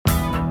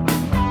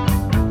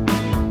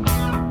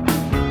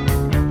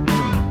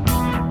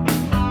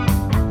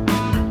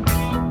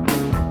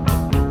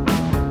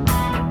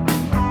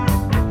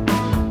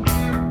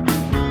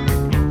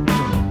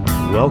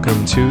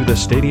welcome to the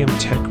Stadium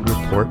Tech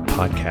Report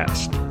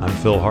podcast. I'm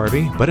Phil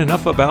Harvey, but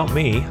enough about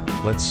me.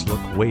 Let's look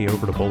way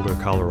over to Boulder,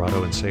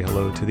 Colorado and say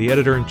hello to the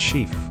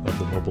editor-in-chief of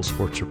the Mobile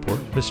Sports Report,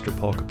 Mr.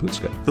 Paul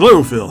Kaputska.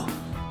 Hello, Phil.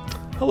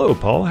 Hello,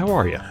 Paul. How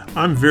are you?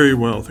 I'm very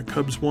well. The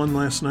Cubs won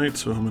last night,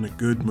 so I'm in a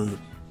good mood.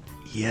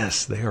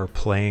 Yes, they are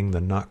playing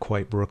the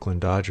not-quite Brooklyn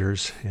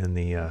Dodgers in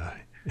the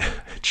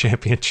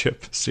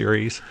championship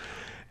series.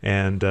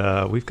 And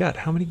we've got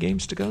how many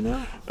games to go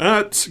now?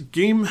 It's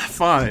Game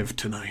 5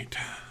 tonight.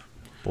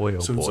 Boy,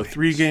 oh so boy. It's a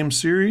 3-game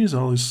series.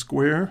 All is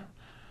square.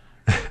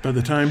 By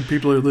the time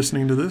people are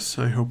listening to this,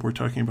 I hope we're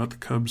talking about the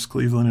Cubs,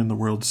 Cleveland, and the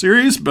World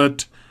Series.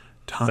 But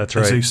That's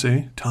right. As they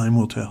say, time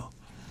will tell.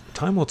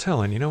 Time will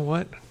tell. And you know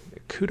what?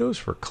 Kudos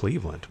for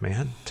Cleveland,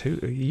 man.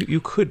 You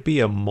could be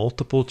a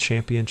multiple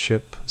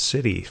championship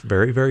city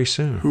very, very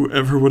soon.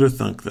 Whoever would have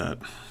thunk that?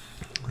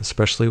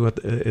 Especially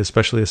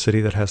a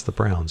city that has the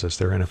Browns as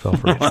their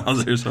NFL franchise. Well,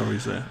 there's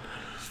always that.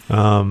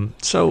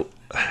 So,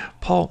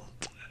 Paul,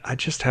 I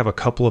just have a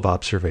couple of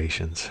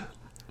observations.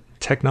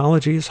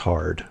 Technology is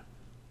hard,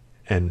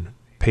 and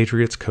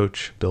Patriots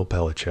coach Bill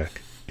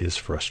Belichick is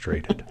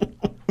frustrated.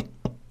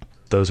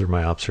 Those are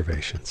my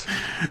observations.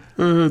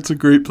 It's a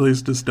great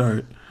place to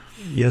start.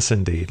 Yes,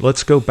 indeed.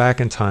 Let's go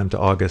back in time to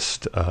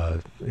August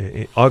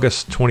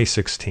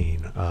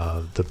 2016.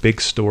 The big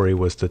story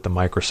was that the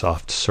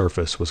Microsoft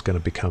Surface was going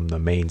to become the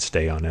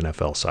mainstay on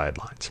NFL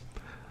sidelines.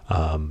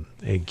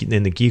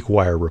 In the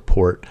GeekWire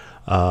report,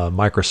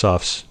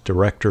 Microsoft's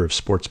director of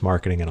sports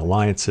marketing and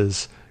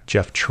alliances,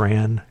 Jeff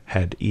Tran,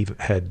 had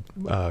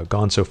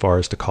gone so far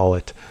as to call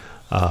it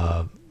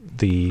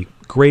the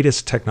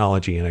greatest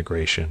technology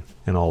integration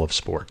in all of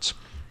sports.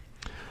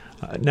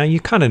 Now, you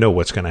kind of know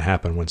what's going to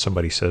happen when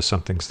somebody says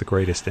something's the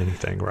greatest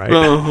anything, right?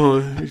 Oh,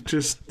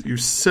 you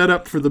set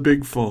up for the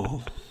big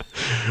fall.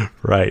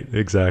 Right,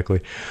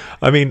 exactly.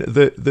 I mean,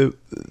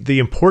 the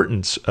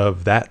importance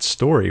of that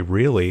story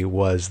really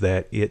was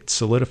that it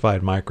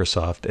solidified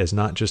Microsoft as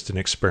not just an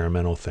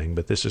experimental thing,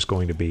 but this is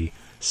going to be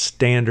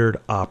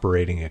standard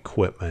operating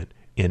equipment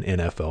in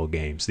NFL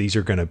games. These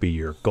are going to be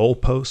your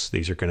goalposts,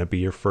 these are going to be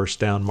your first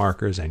down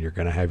markers, and you're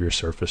going to have your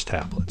Surface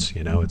tablets.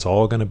 You know, it's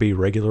all going to be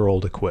regular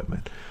old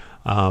equipment.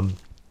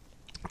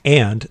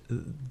 And,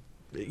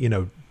 you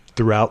know,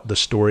 throughout the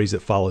stories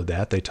that followed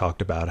that, they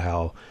talked about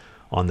how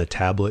on the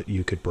tablet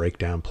you could break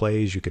down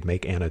plays, you could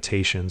make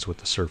annotations with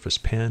the Surface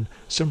Pen,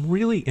 some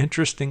really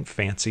interesting,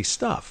 fancy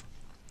stuff.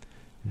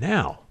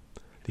 Now,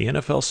 the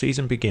NFL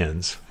season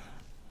begins,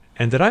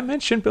 and did I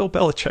mention Bill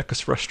Belichick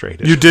is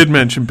frustrated? You did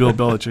mention Bill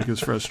Belichick is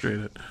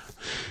frustrated.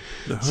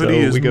 The hoodie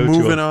is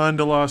moving on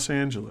to Los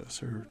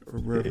Angeles or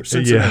wherever.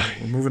 Cincinnati. Yeah.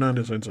 We're moving on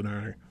to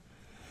Cincinnati.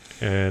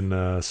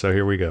 And so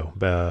here we go.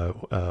 The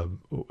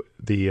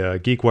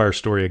GeekWire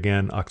story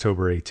again,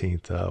 October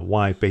 18th.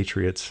 Why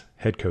Patriots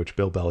head coach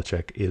Bill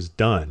Belichick is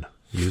done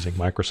using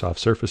Microsoft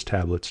Surface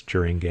tablets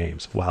during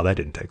games. Wow, that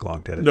didn't take long,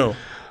 did it? No.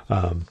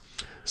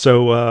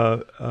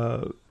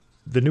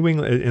 The New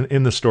England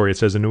in the story, it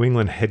says the New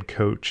England head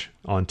coach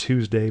on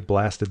Tuesday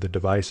blasted the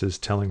devices,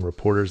 telling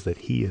reporters that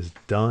he is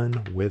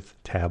done with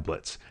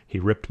tablets. He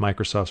ripped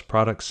Microsoft's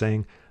products,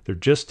 saying they're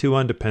just too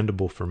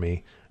undependable for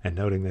me, and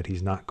noting that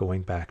he's now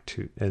going back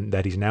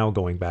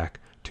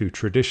to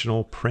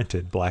traditional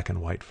printed black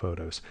and white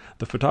photos.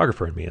 The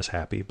photographer in me is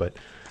happy, but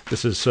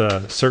this is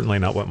certainly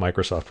not what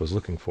Microsoft was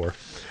looking for.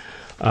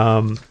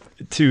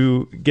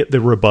 To get the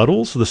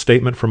rebuttals, the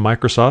statement from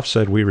Microsoft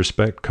said, "We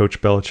respect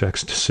Coach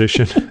Belichick's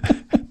decision,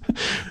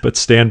 but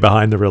stand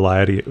behind the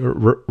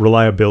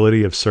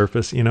reliability of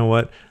Surface." You know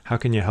what? How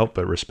can you help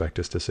but respect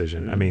his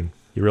decision? I mean,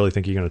 you really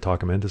think you're going to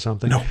talk him into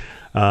something? No.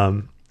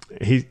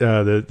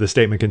 The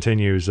statement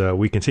continues,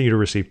 we continue to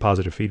receive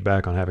positive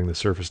feedback on having the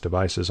Surface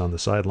devices on the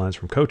sidelines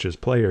from coaches,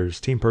 players,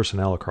 team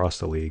personnel across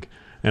the league.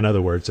 In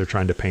other words, they're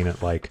trying to paint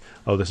it like,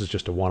 oh, this is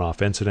just a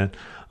one-off incident.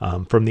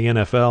 From the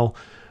NFL,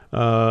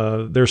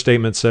 their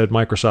statement said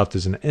Microsoft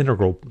is an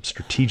integral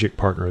strategic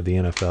partner of the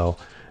NFL,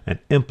 and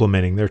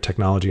implementing their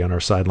technology on our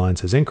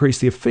sidelines has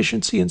increased the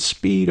efficiency and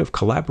speed of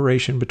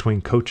collaboration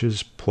between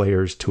coaches,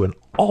 players to an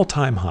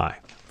all-time high.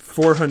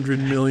 $400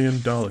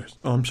 million. Oh,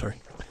 I'm sorry.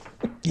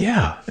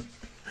 Yeah.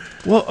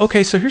 Well,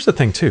 okay, so here's the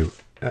thing, too.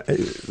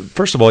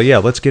 First of all, yeah,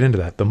 let's get into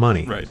that. The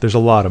money. Right. There's a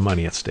lot of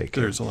money at stake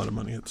here. There's a lot of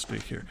money at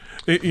stake here.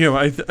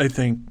 I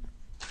think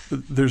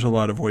there's a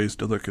lot of ways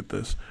to look at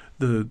this.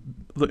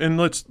 And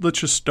let's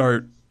just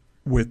start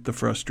with the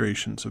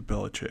frustrations of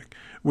Belichick,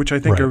 which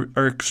I think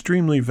are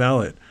extremely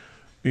valid.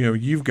 You know,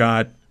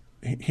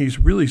 he's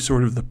really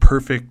sort of the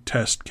perfect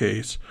test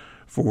case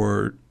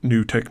for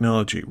new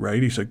technology,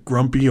 right? He's a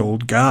grumpy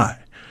old guy.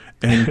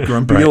 And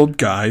grumpy old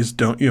guys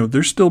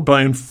they're still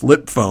buying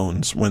flip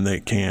phones when they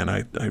can.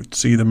 I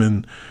see them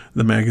in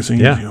the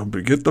magazines,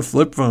 but get the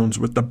flip phones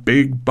with the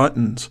big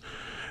buttons.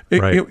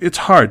 It's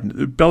hard.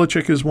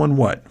 Belichick has won,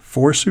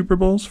 4 Super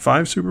Bowls,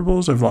 5 Super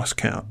Bowls? I've lost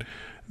count.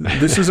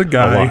 This is a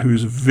guy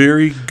who's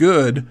very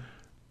good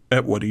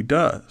at what he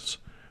does.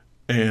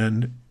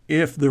 And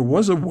if there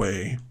was a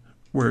way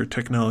where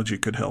technology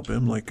could help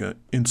him, like an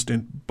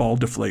instant ball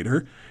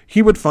deflator,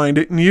 he would find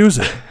it and use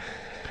it.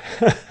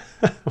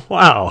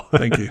 Wow.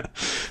 Thank you.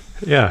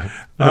 Yeah.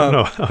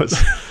 No.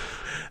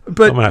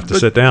 But I'm gonna have to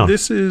sit down.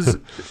 This is,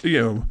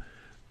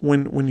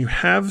 when you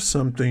have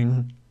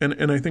something,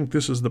 and I think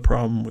this is the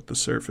problem with the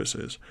Surface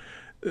is,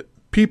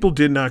 people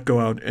did not go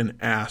out and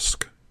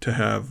ask to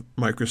have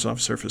Microsoft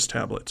Surface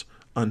tablets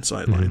on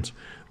sidelines.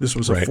 This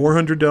was a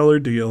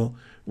 $400 deal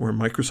where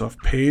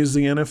Microsoft pays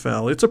the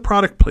NFL. It's a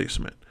product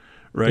placement,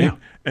 right? Yeah.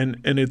 And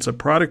it's a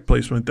product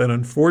placement that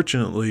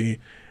unfortunately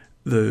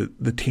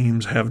the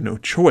teams have no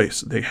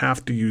choice. They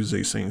have to use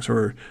these things,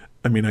 or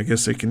I mean, I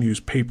guess they can use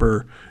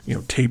paper,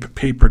 tape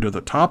paper to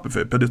the top of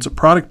it, but it's a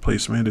product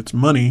placement. It's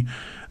money.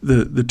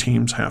 The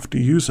teams have to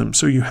use them.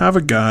 So you have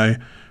a guy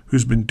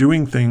who's been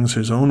doing things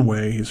his own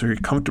way. He's very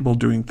comfortable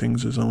doing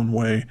things his own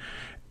way.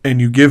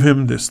 And you give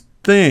him this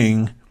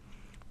thing,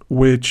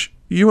 which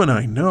you and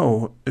I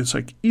know, it's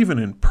like even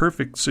in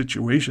perfect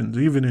situations,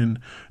 even in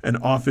an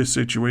office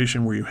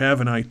situation where you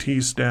have an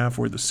IT staff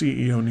where the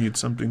CEO needs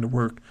something to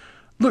work,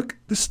 look,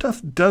 this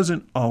stuff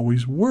doesn't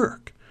always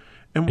work.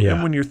 And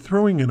when you're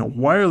throwing in a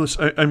wireless,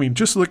 I mean,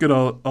 just look at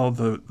all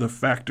the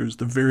factors,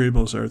 the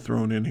variables that are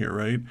thrown in here,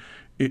 right?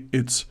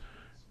 It's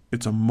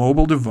a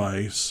mobile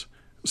device.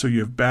 So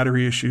you have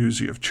battery issues,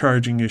 you have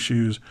charging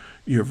issues,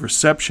 you have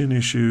reception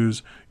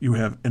issues, you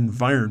have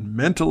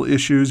environmental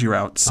issues. You're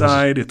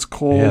outside, it's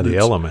cold. Yeah, the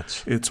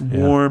elements. It's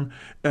warm.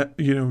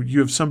 You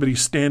have somebody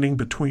standing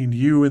between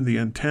you and the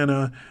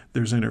antenna.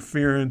 There's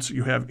interference.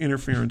 You have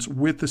interference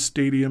with the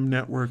stadium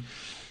network.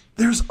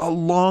 There's a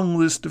long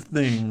list of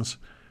things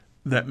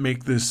that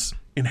make this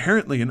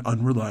inherently an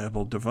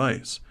unreliable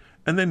device.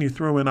 And then you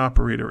throw in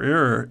operator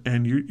error,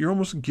 and you're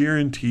almost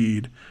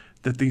guaranteed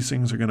that these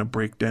things are going to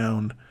break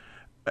down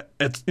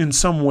in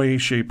some way,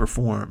 shape, or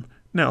form.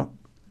 Now,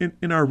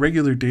 in our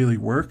regular daily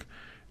work,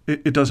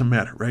 it doesn't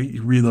matter, right?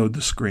 You reload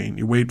the screen,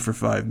 you wait for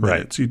 5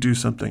 minutes, you do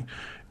something.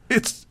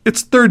 It's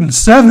 3rd and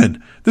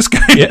 7. This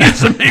guy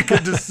needs to make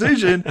a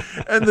decision,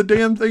 and the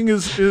damn thing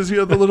is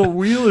the little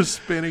wheel is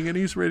spinning, and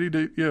he's ready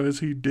to, as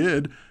he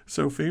did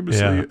so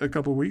famously a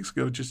couple of weeks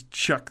ago, just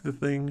chuck the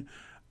thing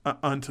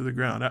onto the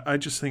ground. I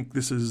just think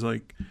this is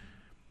like,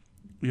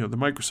 the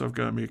Microsoft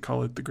guy may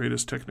call it the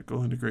greatest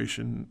technical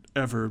integration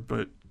ever,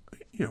 but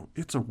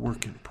it's a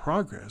work in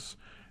progress,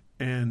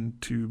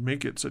 and to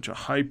make it such a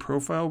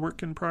high-profile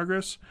work in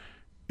progress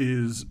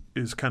is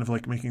kind of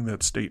like making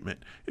that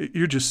statement.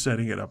 You're just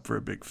setting it up for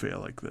a big fail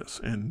like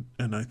this, and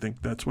I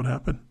think that's what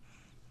happened.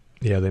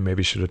 Yeah, they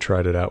maybe should have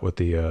tried it out with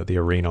the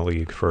Arena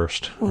League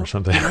first or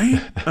something,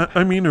 right?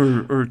 I mean,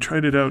 or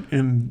tried it out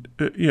in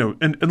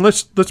and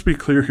let's be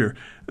clear here.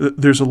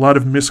 There's a lot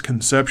of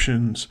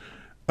misconceptions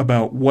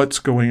about what's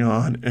going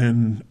on,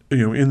 and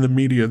in the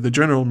media, the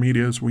general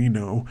media, as we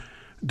know,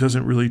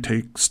 doesn't really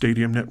take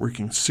stadium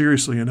networking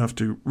seriously enough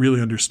to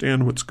really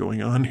understand what's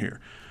going on here.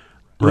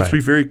 Let's be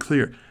very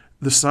clear.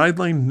 The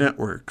sideline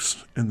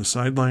networks and the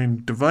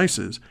sideline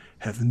devices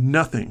have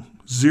nothing,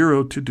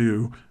 zero to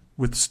do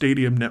with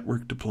stadium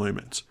network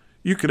deployments.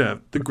 You could have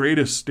the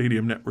greatest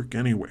stadium network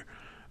anywhere.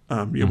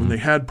 When they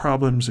had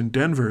problems in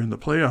Denver in the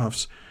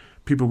playoffs,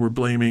 people were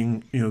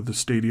blaming the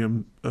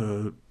stadium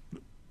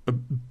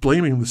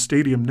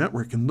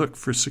network. And look,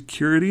 for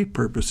security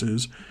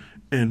purposes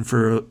and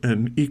for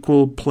an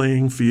equal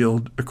playing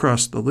field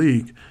across the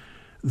league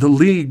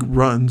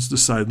runs the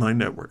sideline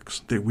networks.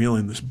 They wheel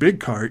in this big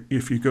cart.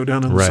 If you go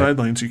down on the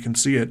sidelines, you can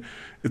see it.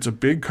 It's a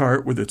big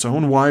cart with its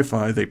own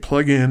Wi-Fi. They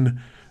plug in,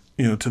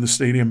 to the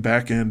stadium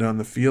back end on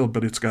the field,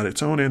 but it's got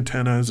its own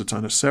antennas. It's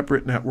on a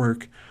separate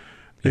network.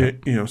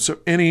 So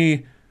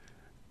any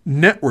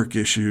network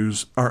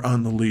issues are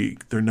on the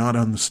league. They're not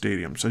on the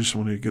stadiums. I just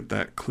wanted to get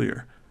that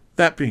clear.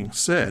 That being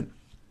said,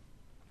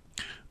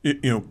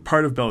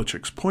 part of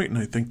Belichick's point, and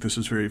I think this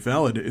is very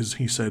valid, is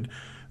he said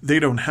they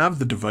don't have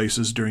the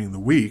devices during the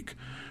week,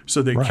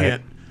 so they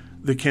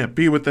can't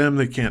be with them,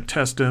 they can't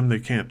test them, they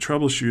can't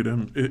troubleshoot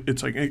them.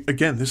 It's like,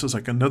 again, this is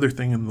like another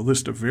thing in the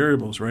list of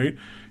variables, right?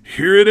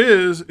 Here it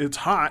is, it's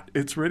hot,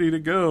 it's ready to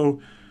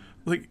go.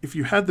 Like, if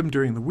you had them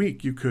during the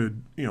week, you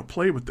could,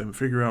 play with them,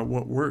 figure out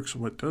what works,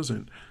 what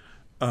doesn't.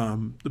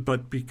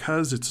 But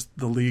because it's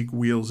the league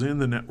wheels in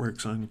the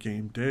networks on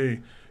game day,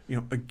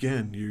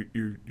 again,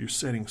 you're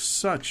setting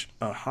such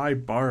a high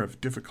bar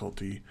of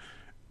difficulty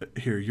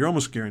here. You're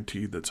almost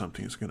guaranteed that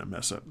something is going to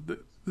mess up.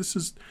 This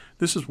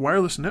is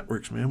wireless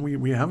networks, man.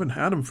 We haven't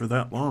had them for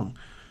that long.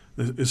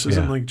 This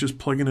isn't like just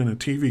plugging in a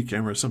TV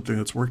camera, something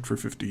that's worked for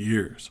 50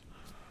 years.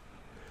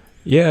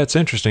 Yeah, it's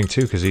interesting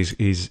too, because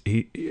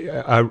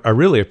I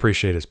really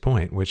appreciate his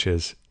point, which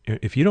is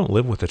if you don't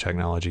live with the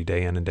technology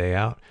day in and day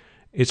out,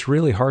 it's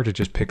really hard to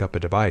just pick up a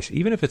device,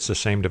 even if it's the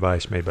same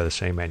device made by the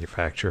same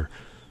manufacturer.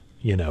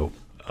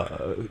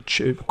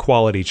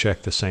 Quality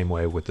check the same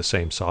way with the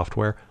same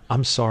software.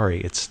 I'm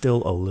sorry, it's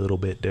still a little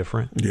bit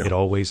different. Yeah. It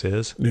always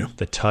is. Yeah.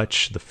 The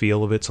touch, the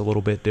feel of it's a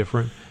little bit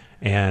different.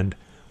 And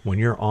when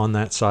you're on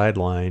that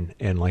sideline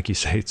and, like you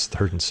say, it's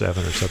 3rd and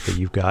 7 or something,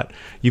 you've got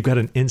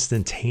an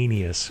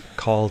instantaneous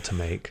call to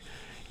make.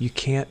 You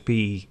can't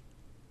be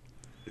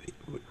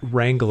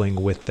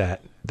wrangling with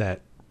that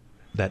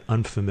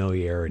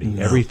unfamiliarity.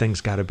 No.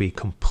 Everything's got to be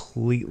completely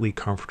completely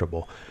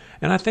comfortable.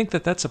 And I think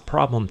that that's a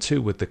problem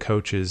too with the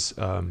coaches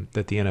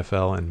that the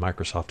NFL and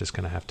Microsoft is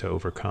going to have to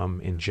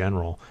overcome in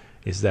general,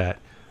 is that,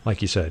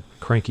 like you said,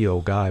 cranky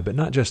old guy, but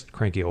not just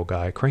cranky old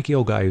guy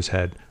who's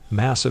had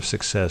massive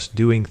success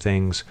doing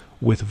things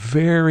with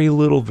very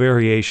little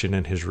variation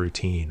in his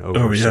routine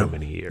over so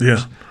many years.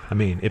 Yeah. I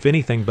mean, if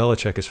anything,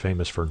 Belichick is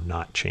famous for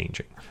not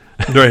changing.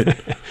 Right.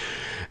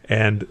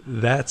 And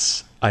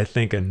that's, I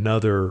think,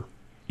 another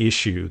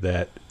issue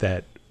that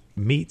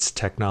meets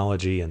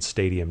technology and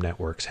stadium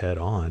networks head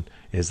on,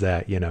 is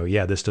that,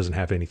 this doesn't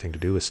have anything to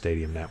do with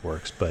stadium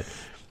networks, but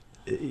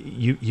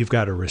you've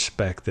got to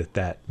respect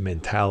that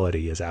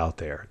mentality is out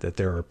there, that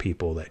there are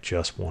people that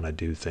just want to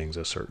do things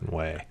a certain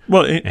way.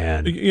 Well,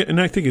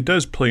 and I think it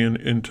does play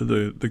into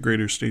the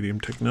greater stadium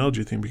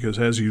technology thing, because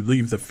as you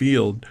leave the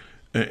field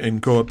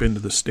and go up into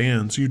the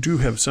stands, you do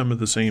have some of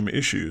the same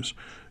issues.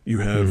 You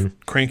have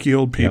cranky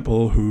old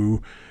people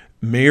who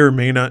may or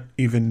may not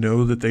even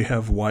know that they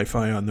have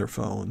Wi-Fi on their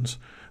phones.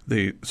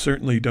 They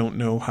certainly don't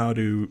know how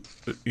to,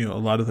 a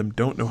lot of them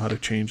don't know how to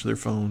change their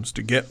phones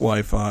to get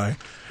Wi-Fi.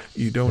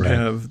 You don't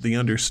have the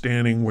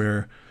understanding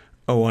where,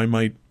 I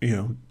might,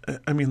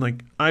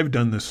 I've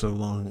done this so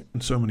long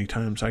and so many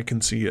times, I can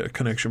see a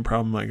connection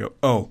problem. I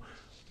go,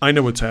 I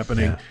know what's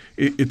happening.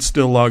 Yeah. It's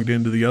still logged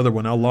into the other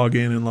one. I'll log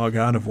in and log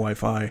out of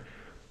Wi-Fi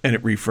and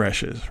it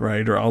refreshes,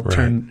 right? Or I'll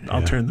turn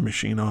the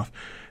machine off.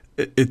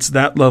 It's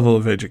that level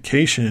of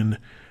education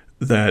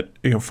that,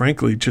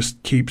 frankly,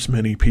 just keeps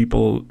many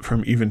people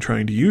from even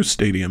trying to use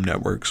stadium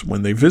networks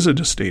when they visit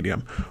a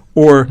stadium.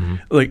 Or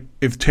like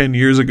if 10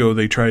 years ago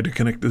they tried to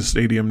connect to the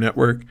stadium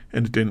network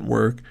and it didn't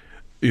work,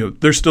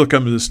 they're still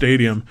coming to the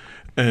stadium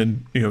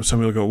and,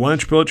 somebody will go, why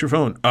don't you pull out your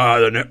phone?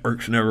 The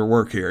networks never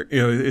work here.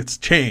 It's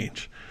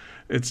change.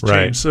 It's change.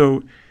 Right.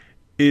 So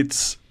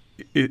it's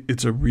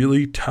a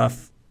really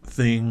tough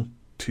thing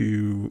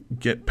to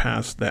get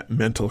past that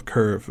mental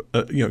curve.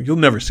 You'll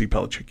never see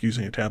Belichick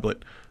using a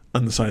tablet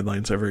on the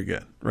sidelines ever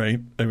again, right?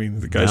 I mean,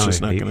 the guy's just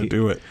not going to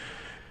do it.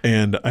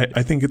 And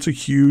I think it's a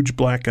huge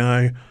black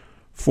eye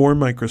for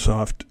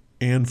Microsoft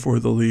and for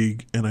the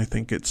league, and I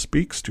think it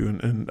speaks to,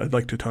 and I'd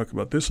like to talk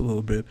about this a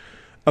little bit,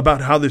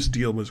 about how this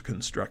deal was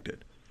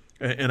constructed.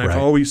 And I've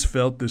always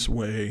felt this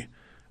way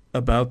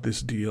about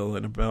this deal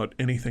and about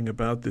anything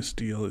about this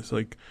deal. It's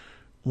like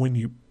when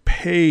you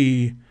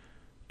pay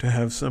to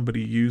have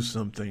somebody use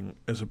something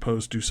as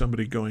opposed to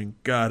somebody going,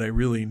 God, I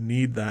really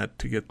need that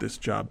to get this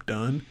job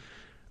done.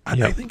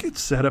 I think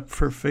it's set up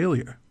for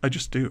failure. I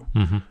just do.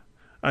 Mm-hmm.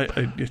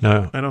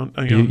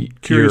 I'm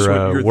curious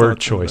what your word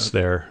choice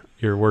there.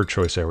 Your word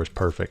choice there was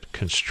perfect.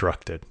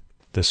 Constructed.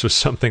 This was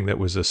something that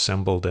was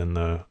assembled in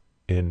the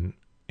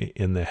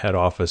head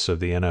office of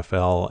the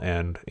NFL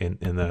and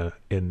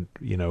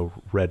in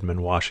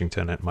Redmond,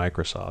 Washington at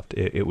Microsoft.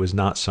 It was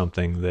not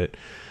something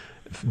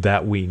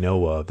that we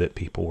know of that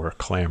people were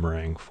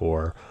clamoring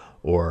for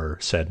or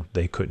said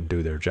they couldn't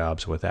do their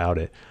jobs without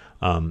it.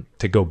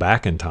 To go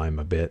back in time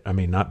a bit, I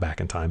mean, not back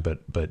in time,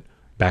 but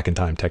back in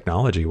time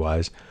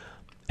technology-wise,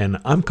 and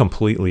I'm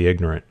completely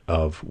ignorant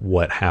of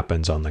what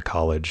happens on the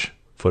college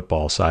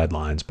football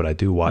sidelines, but I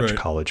do watch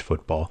college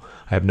football.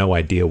 I have no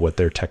idea what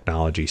their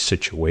technology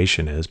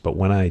situation is, but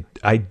when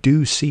I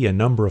do see a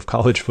number of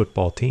college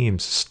football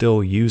teams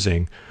still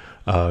using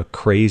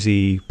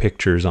crazy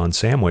pictures on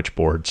sandwich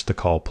boards to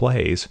call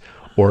plays,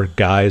 or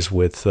guys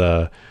with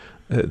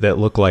that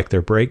look like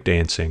they're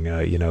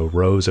breakdancing,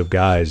 rows of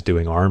guys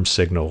doing arm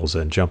signals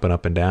and jumping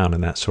up and down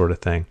and that sort of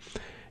thing.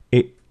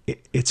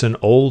 It's an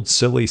old,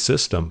 silly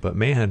system, but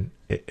man,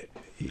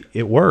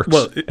 it works.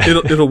 Well,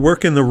 it'll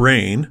work in the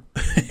rain.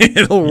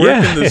 It'll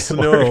work in the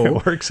snow.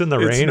 It works in the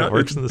rain. It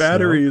works in the snow.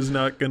 Battery is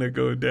not going to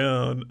go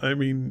down. I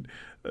mean,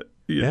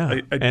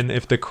 and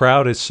if the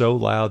crowd is so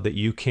loud that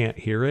you can't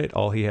hear it,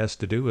 all he has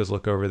to do is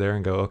look over there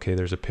and go, okay,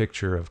 there's a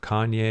picture of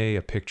Kanye,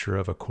 a picture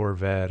of a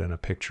Corvette, and a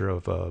picture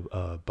of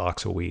a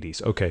box of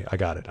Wheaties. Okay, I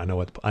got it. I know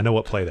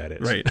what play that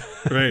is. Right.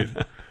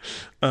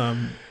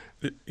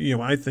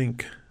 I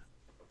think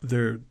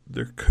there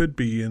could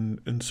be,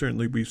 and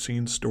certainly we've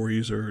seen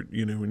stories, or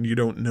and you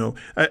don't know.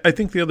 I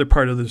think the other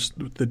part of this,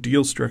 the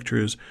deal structure,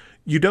 is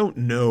you don't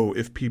know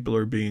if people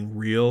are being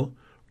real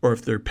or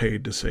if they're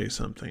paid to say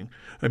something.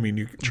 I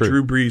mean,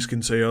 Drew Brees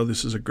can say, oh,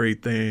 this is a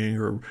great thing,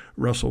 or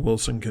Russell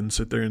Wilson can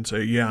sit there and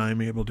say, yeah,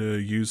 I'm able to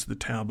use the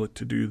tablet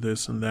to do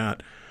this and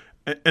that.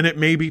 And it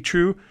may be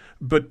true,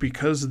 but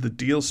because of the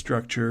deal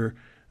structure,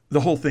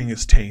 the whole thing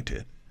is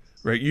tainted,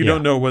 right? You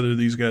don't know whether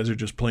these guys are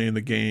just playing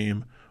the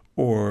game,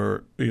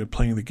 or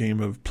playing the game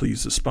of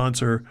please the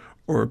sponsor,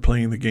 or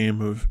playing the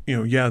game of,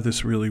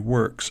 this really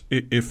works.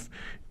 If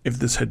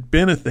this had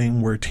been a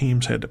thing where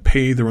teams had to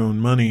pay their own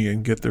money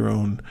and get their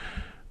own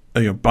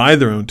buy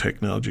their own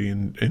technology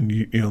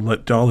and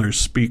let dollars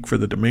speak for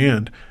the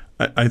demand,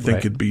 I think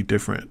it'd be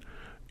different.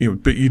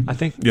 I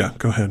think. Yeah,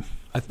 go ahead.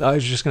 I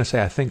was just going to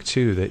say, I think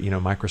too that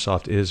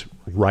Microsoft is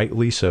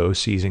rightly so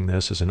seizing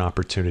this as an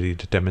opportunity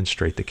to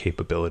demonstrate the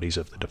capabilities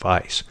of the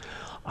device.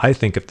 I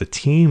think if the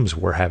teams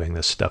were having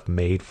this stuff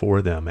made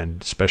for them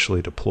and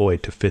specially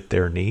deployed to fit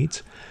their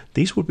needs,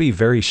 these would be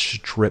very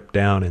stripped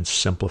down and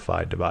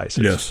simplified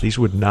devices. Yes. These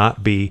would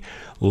not be,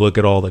 look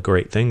at all the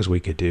great things we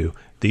could do.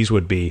 These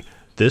would be,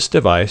 this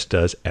device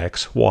does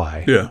X,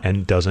 Y,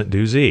 and doesn't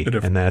do Z,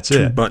 and that's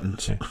two it.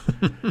 Buttons.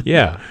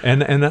 Yeah,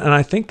 and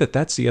I think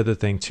that's the other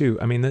thing too.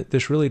 I mean,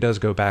 this really does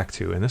go back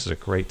to, and this is a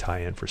great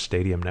tie-in for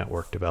Stadium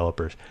Network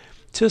developers.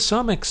 To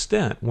some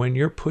extent, when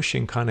you're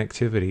pushing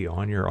connectivity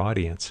on your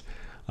audience,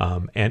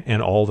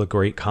 and all the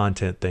great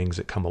content things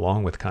that come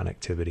along with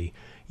connectivity,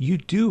 you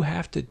do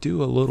have to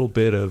do a little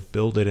bit of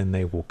build it and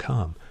they will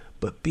come.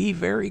 But be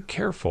very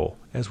careful,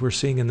 as we're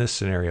seeing in this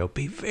scenario,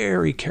 be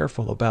very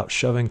careful about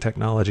shoving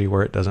technology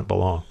where it doesn't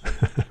belong.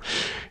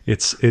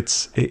 It's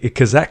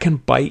because that can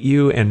bite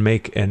you and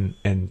make and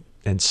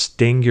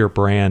sting your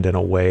brand in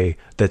a way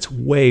that's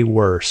way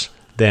worse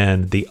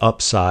than the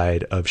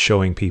upside of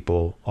showing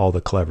people all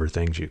the clever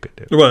things you could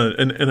do. Well,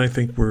 and I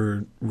think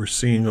we're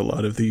seeing a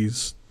lot of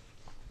these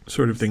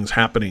sort of things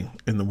happening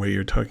in the way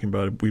you're talking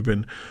about it. We've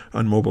been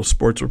on Mobile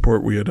Sports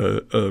Report. We had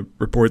a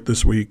report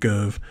this week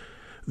of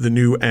the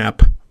new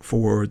app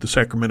for the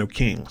Sacramento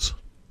Kings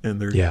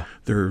and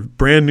their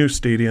brand new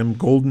stadium,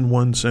 Golden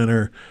One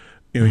Center.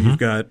 You've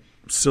got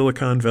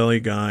Silicon Valley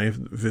guy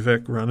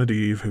Vivek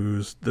Ranadive,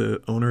 who's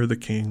the owner of the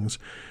Kings,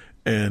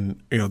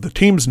 and the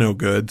team's no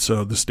good,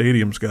 so the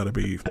stadium's got to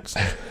be it's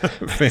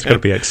got to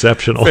be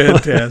exceptional,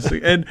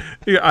 fantastic. And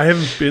I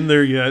haven't been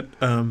there yet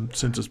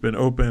since it's been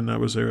open. I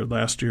was there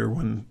last year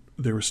when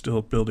they were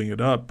still building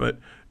it up, but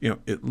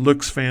it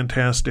looks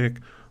fantastic.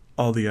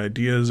 All the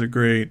ideas are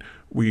great.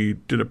 We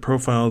did a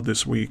profile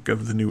this week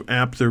of the new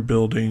app they're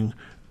building,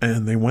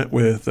 and they went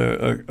with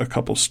a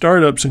couple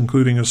startups,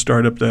 including a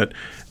startup that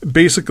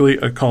basically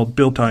called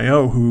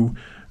Built.io, who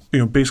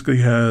basically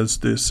has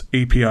this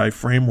API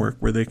framework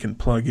where they can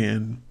plug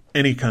in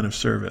any kind of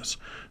service.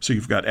 So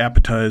you've got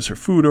Appetize for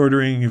food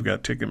ordering, you've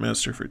got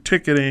Ticketmaster for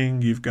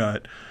ticketing, you've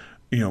got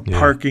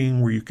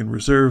parking where you can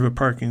reserve a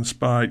parking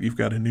spot. You've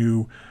got a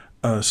new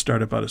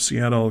startup out of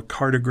Seattle,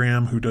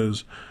 Cartogram, who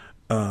does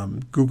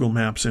Google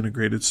Maps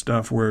integrated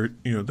stuff where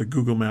the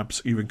Google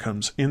Maps even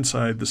comes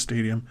inside the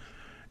stadium.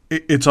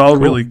 It's all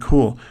really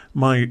cool.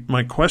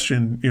 My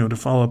question, to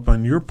follow up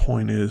on your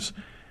point is,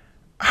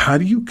 how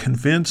do you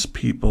convince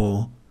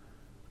people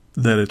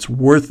that it's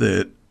worth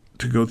it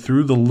to go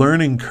through the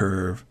learning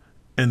curve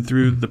and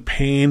through the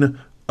pain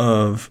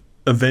of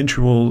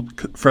eventual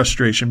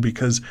frustration?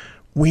 Because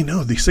we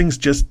know these things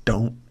just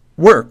don't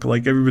work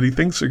like everybody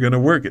thinks they're going to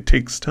work. It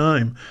takes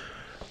time.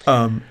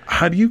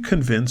 How do you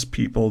convince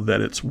people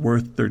that it's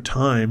worth their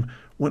time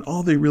when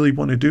all they really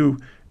want to do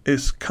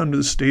is come to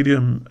the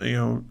stadium,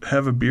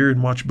 have a beer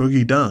and watch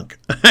Boogie Dunk?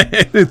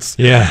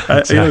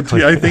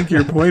 Exactly. I think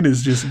your point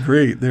is just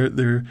great.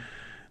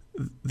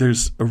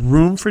 There's a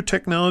room for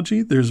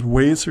technology. There's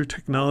ways for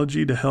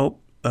technology to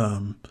help,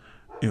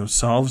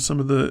 solve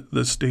some of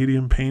the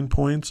stadium pain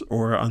points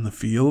or on the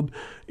field,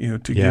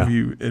 to give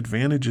you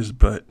advantages.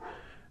 But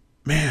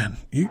man,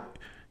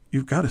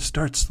 you've got to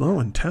start slow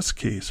and test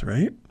case,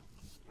 right?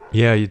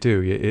 Yeah, you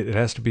do. It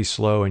has to be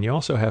slow, and you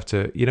also have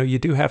to, you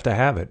do have to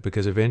have it,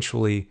 because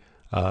eventually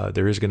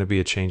there is going to be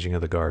a changing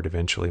of the guard.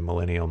 Eventually,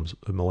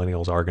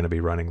 millennials are going to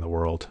be running the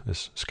world,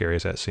 as scary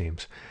as that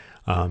seems.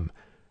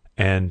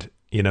 And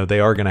they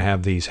are going to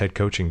have these head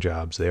coaching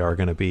jobs. They are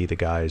going to be the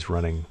guys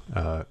running,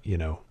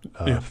 running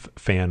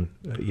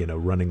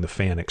the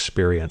fan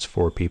experience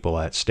for people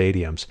at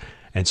stadiums,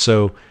 and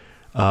so.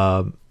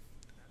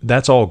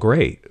 That's all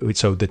great.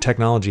 So the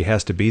technology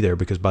has to be there,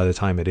 because by the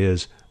time it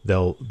is,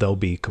 they'll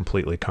be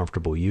completely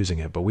comfortable using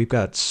it. But we've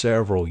got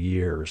several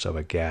years of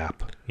a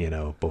gap,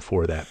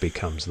 before that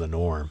becomes the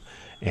norm.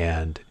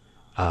 And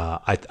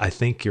I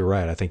think you're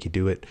right. I think you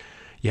do it.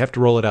 You have to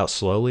roll it out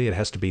slowly. It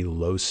has to be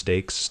low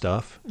stakes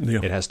stuff.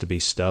 Yeah. It has to be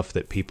stuff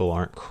that people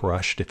aren't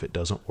crushed if it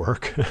doesn't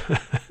work.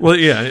 Well,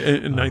 yeah,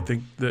 and I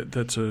think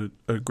that's a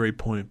great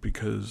point,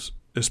 because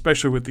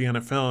especially with the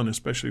NFL and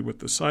especially with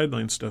the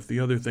sideline stuff,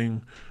 the other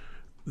thing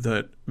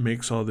that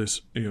makes all this,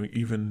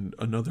 even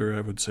another,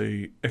 I would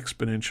say,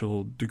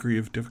 exponential degree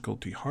of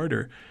difficulty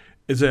harder,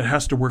 is that it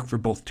has to work for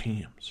both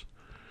teams.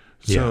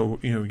 So,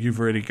 you've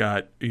already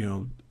got,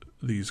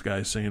 these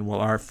guys saying, well,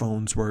 our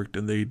phones worked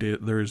and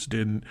theirs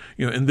didn't,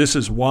 and this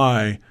is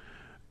why,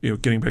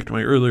 getting back to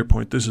my earlier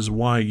point, this is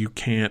why you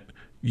can't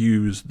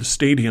use the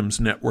stadium's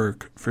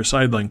network for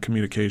sideline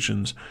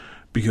communications,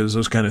 because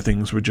those kind of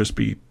things would just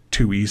be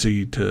too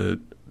easy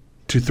to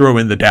throw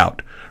in the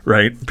doubt,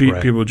 right?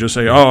 People would just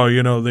say,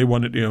 they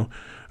wanted,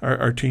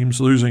 our team's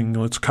losing,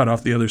 let's cut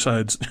off the other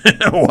side's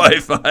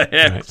Wi-Fi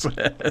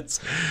access.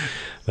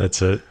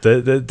 That's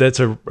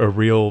a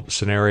real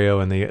scenario,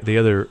 and the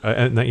other,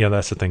 and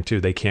that's the thing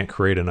too. They can't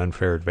create an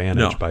unfair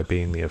advantage by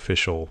being the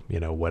official,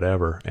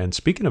 whatever. And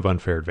speaking of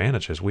unfair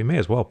advantages, we may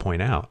as well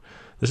point out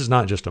this is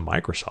not just a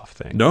Microsoft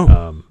thing.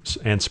 No.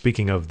 And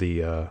speaking of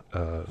the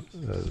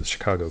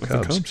Chicago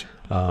Cubs,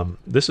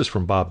 this is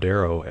from Bob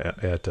Darrow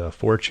at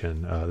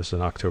Fortune. This is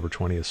an October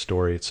 20th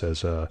story. It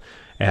says,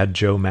 add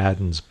Joe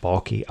Madden's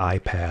bulky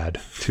iPad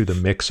to the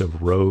mix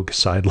of rogue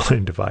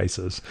sideline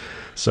devices.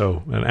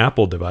 So an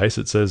Apple device,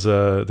 it says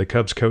the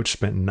Cubs coach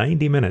spent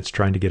 90 minutes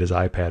trying to get his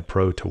iPad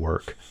Pro to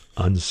work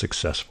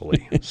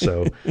unsuccessfully.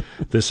 So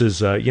this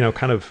is,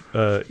 kind of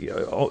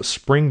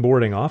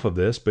springboarding off of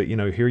this, but,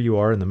 here you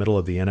are in the middle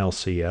of the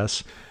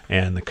NLCS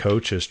and the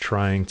coach is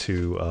trying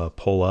to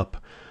pull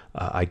up,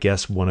 I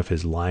guess, one of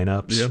his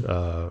lineups,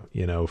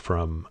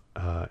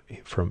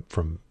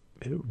 from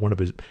one of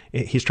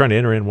he's trying to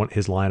enter in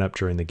his lineup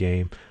during the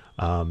game.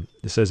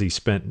 It says he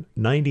spent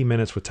 90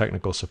 minutes with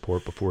technical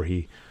support before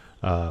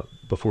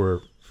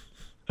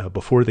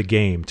the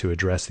game to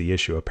address the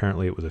issue.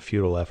 Apparently it was a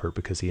futile effort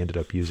because he ended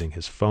up using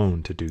his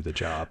phone to do the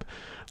job.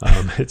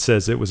 It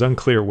says it was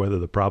unclear whether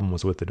the problem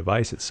was with the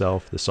device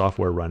itself, the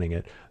software running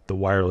it, the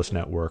wireless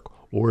network,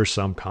 or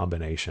some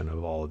combination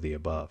of all of the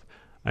above.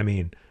 I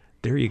mean,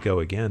 there you go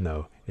again,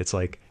 though. It's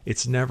like,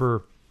 it's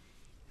never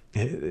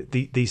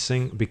these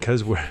things,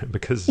 because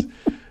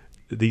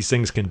these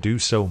things can do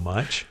so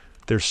much.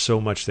 There's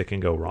so much that can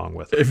go wrong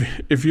with it.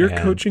 If you're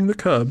coaching the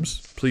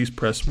Cubs, please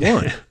press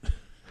 1.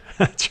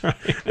 That's right.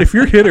 If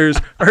your hitters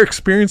are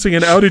experiencing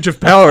an outage of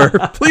power,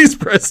 please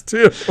press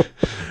 2.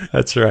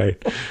 That's right.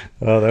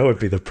 Oh, that would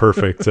be the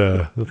perfect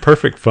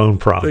phone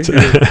prompt.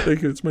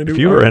 Thank you. It's my new. If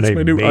you were in a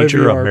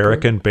major IVR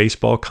American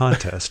baseball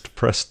contest,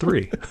 press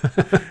 3.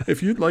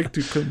 If you'd like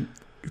to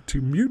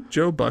mute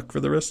Joe Buck for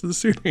the rest of the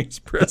series,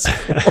 press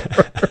 4.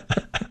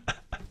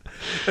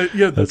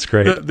 That's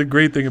great. The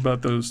great thing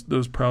about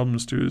those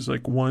problems too is,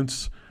 like,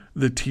 once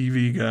the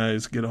TV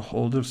guys get a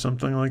hold of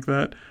something like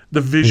that,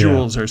 the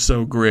visuals are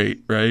so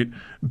great, right?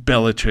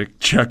 Belichick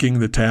chucking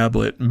the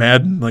tablet,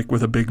 Madden like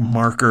with a big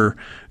marker.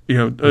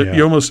 You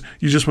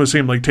just want to see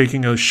him like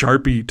taking a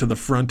Sharpie to the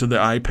front of the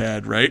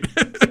iPad, right?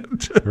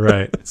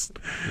 Right.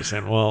 You're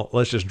saying, well,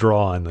 let's just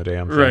draw on the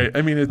damn thing. Right.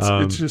 I mean,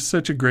 it's just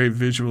such a great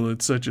visual.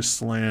 It's such a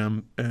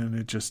slam, and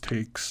it just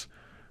takes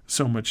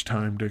so much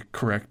time to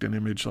correct an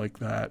image like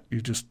that.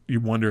 You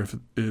wonder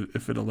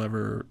if it'll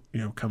ever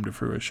come to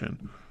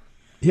fruition.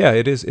 Yeah,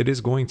 it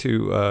is going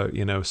to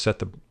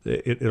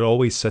it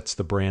always sets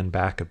the brand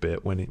back a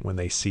bit when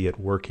they see it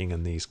working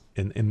in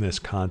this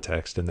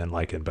context, and then,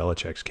 like in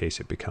Belichick's case,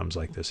 it becomes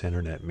like this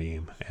internet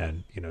meme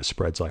and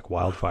spreads like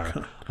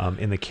wildfire.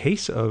 In the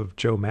case of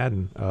Joe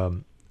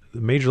Madden,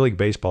 Major League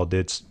Baseball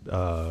did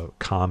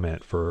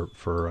comment for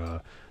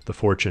the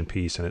Fortune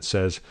piece, and it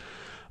says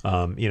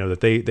that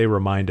they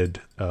reminded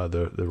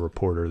the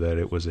reporter that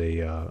it was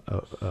a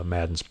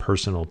Madden's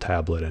personal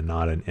tablet and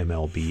not an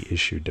MLB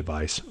issued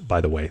device. By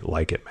the way,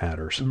 like it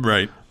matters,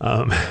 right?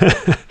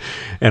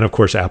 And of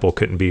course, Apple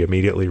couldn't be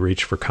immediately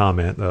reached for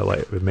comment.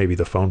 Like maybe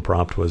the phone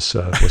prompt was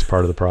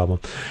part of the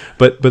problem,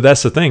 but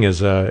that's the thing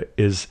is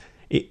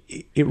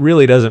it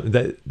really doesn't.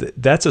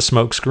 That's a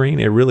smokescreen.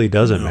 It really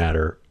doesn't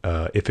matter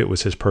if it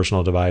was his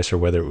personal device or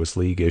whether it was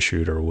league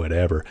issued or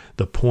whatever.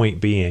 The point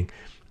being,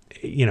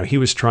 he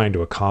was trying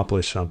to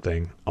accomplish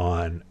something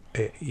on,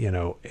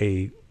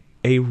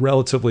 a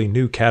relatively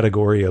new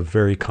category of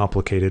very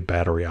complicated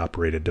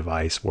battery-operated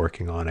device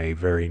working on a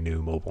very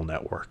new mobile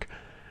network.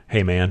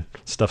 Hey, man,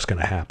 stuff's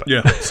going to happen.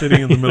 Yeah,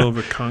 sitting in the middle of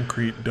a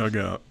concrete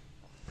dugout.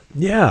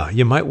 Yeah,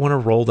 you might want to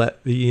roll that.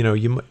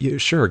 You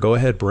sure, go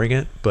ahead, bring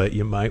it, but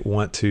you might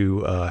want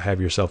to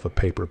have yourself a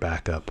paper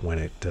backup when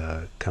it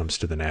comes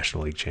to the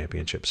National League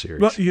Championship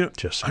Series. Well,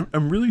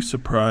 I'm really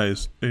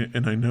surprised,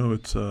 and I know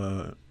it's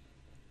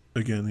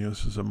again,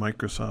 this is a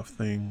Microsoft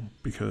thing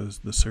because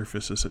the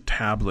Surface is a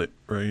tablet,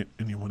 right?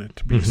 And you want it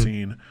to be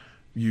seen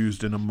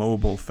used in a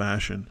mobile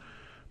fashion.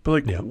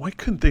 But why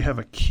couldn't they have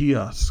a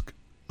kiosk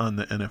on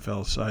the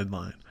NFL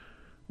sideline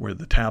where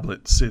the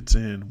tablet sits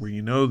in,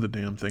 where the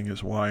damn thing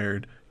is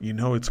wired,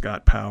 it's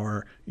got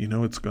power,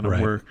 it's going to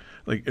work.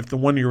 Like if the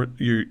one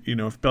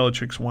if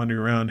Belichick's wandering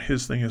around,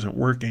 his thing isn't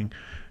working,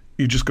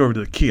 you just go over to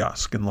the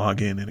kiosk and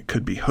log in, and it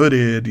could be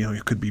hooded,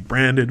 it could be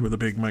branded with a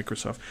big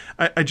Microsoft.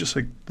 I just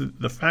like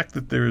the fact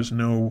that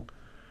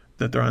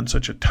that they're on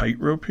such a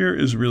tightrope here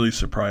is really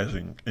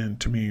surprising. And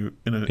to me,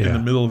 in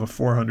the middle of a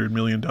 $400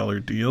 million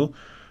deal,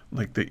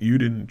 like that you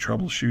didn't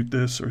troubleshoot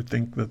this or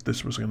think that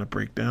this was going to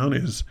break down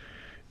is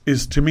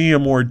to me a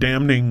more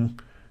damning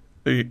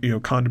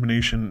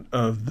condemnation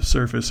of the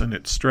Surface and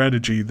its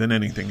strategy than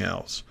anything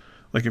else.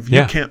 Like if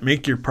you can't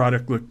make your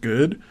product look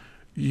good,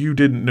 you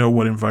didn't know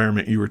what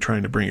environment you were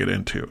trying to bring it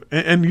into.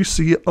 And you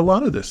see a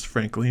lot of this,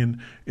 frankly,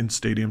 in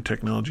stadium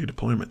technology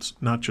deployments,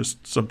 not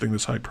just something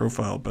that's high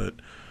profile, but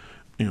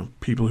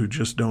people who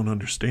just don't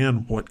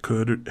understand what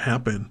could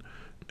happen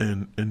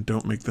and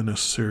don't make the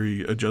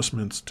necessary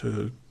adjustments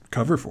to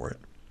cover for it.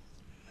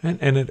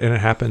 And it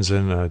happens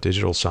in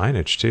digital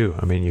signage too.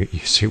 I mean, you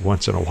see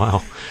once in a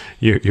while,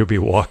 you'll be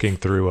walking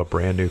through a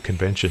brand new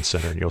convention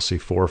center and you'll see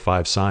 4 or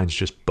 5 signs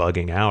just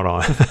bugging out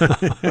on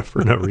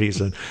for no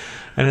reason.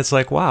 And it's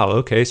like, wow,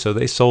 okay, so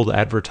they sold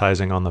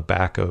advertising on the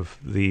back of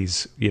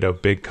these,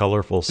 big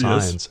colorful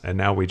signs, yes. And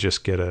now we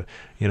just get a,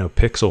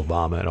 pixel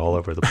bomb it all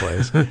over the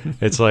place.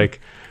 It's like,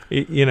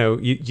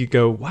 you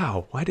go,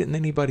 wow, why didn't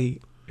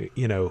anybody,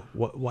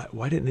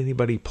 why didn't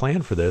anybody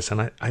plan for this?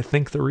 And I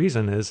think the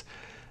reason is,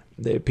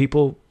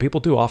 people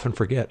do often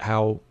forget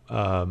how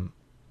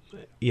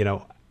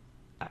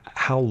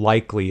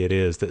likely it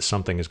is that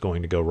something is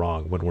going to go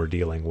wrong when we're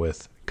dealing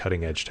with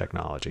cutting edge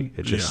technology.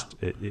 It just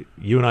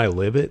you and I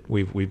live it.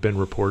 We've been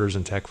reporters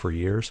in tech for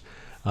years,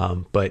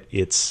 but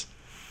it's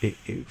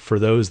for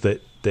those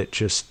that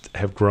just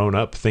have grown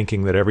up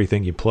thinking that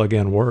everything you plug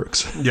in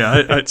works.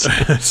 Yeah, I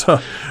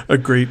saw a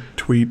great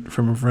tweet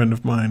from a friend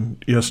of mine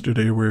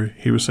yesterday where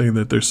he was saying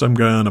that there's some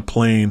guy on a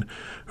plane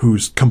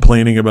who's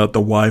complaining about the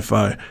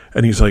Wi-Fi,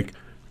 and he's like,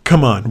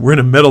 come on, we're in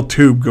a metal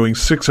tube going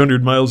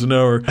 600 miles an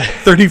hour,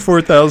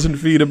 34,000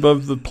 feet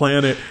above the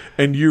planet,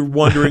 and you're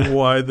wondering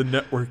why the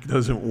network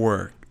doesn't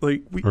work.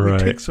 Like, we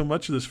take so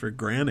much of this for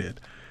granted.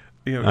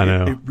 I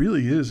know. It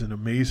really is an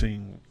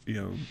amazing,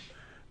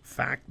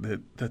 fact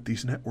that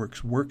these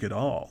networks work at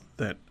all,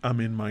 that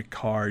I'm in my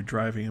car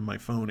driving and my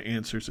phone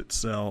answers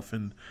itself,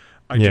 and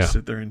I just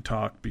sit there and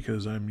talk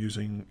because I'm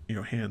using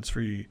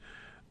hands-free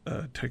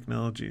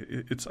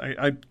technology.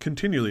 I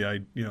continually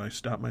I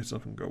stop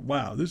myself and go,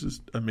 wow, this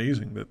is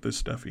amazing that this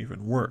stuff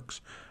even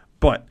works.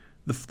 But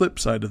the flip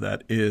side of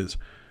that is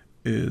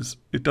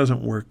it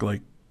doesn't work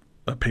like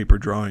a paper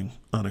drawing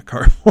on a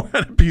cardboard,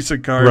 a piece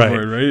of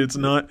cardboard, right? It's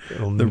not.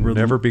 It'll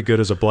never be good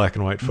as a black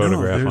and white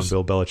photograph on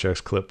Bill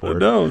Belichick's clipboard.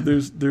 No,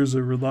 there's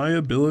a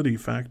reliability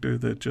factor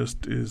that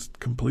just is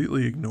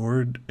completely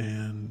ignored,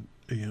 and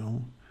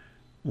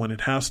when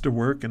it has to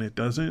work and it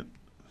doesn't,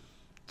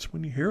 it's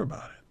when you hear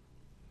about it.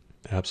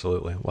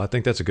 Absolutely. Well, I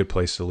think that's a good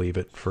place to leave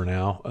it for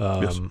now.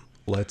 Yes.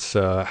 Let's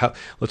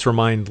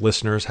remind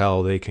listeners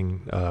how they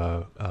can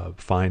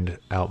find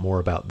out more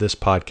about this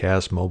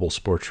podcast, Mobile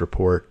Sports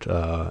Report,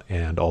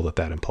 and all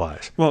that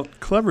implies. Well,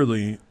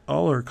 cleverly,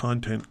 all our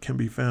content can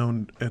be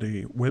found at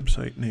a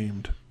website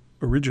named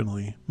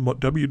originally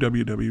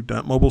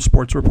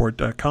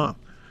www.mobilesportsreport.com.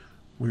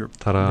 We were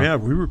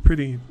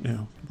pretty,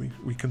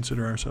 we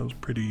consider ourselves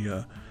pretty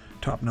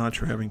top notch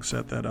for having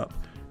set that up.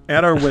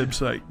 At our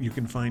website, you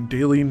can find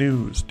daily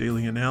news,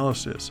 daily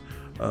analysis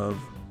of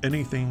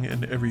anything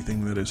and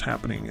everything that is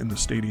happening in the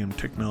stadium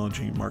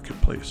technology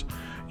marketplace.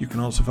 You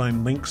can also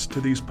find links to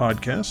these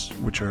podcasts,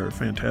 which are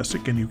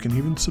fantastic, and you can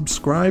even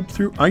subscribe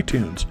through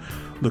iTunes.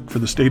 Look for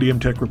the Stadium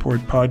Tech Report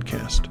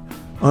podcast.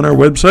 On our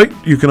website,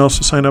 you can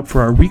also sign up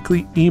for our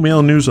weekly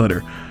email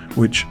newsletter,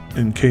 which,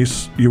 in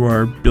case you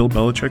are Bill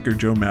Belichick or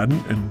Joe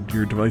Madden and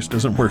your device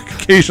doesn't work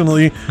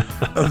occasionally,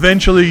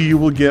 eventually you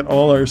will get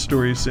all our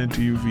stories sent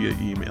to you via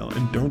email.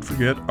 And don't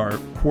forget our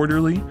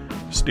quarterly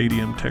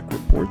Stadium Tech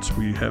Reports.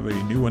 We have a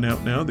new one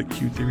out now, the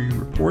Q3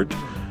 Report.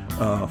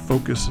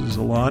 Focuses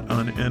a lot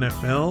on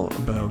NFL,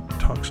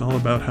 talks all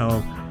about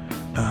how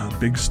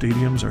big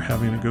stadiums are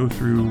having to go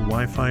through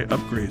Wi-Fi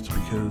upgrades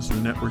because the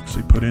networks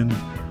they put in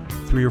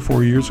 3 or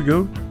 4 years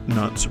ago,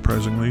 not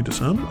surprisingly to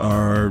some,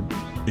 are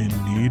in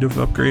need of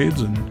upgrades,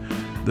 and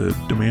the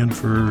demand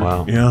for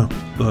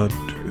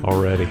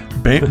already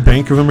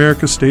Bank of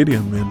America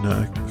Stadium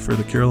for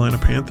the Carolina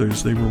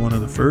Panthers, they were one of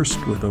the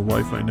first with a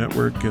Wi-Fi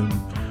network and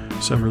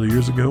several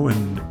years ago,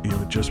 and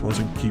it just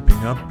wasn't keeping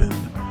up, and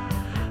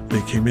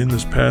they came in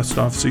this past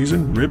off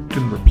season, ripped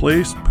and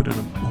replaced, put in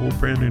a whole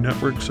brand new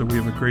network. So we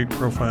have a great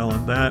profile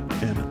on that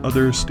and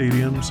other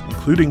stadiums,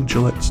 including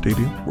Gillette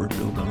Stadium, where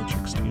Bill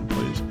Belichick's team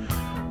plays.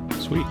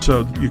 Sweet.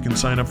 So you can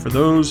sign up for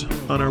those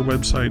on our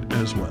website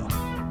as well.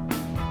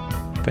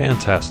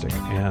 Fantastic.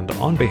 And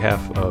on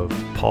behalf of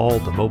Paul,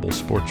 the Mobile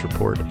Sports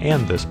Report,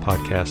 and this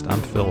podcast,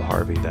 I'm Phil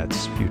Harvey.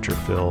 That's Future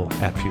Phil,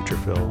 at Future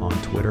Phil on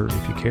Twitter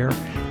if you care.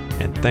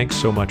 And thanks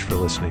so much for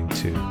listening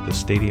to the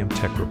Stadium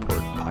Tech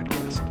Report podcast.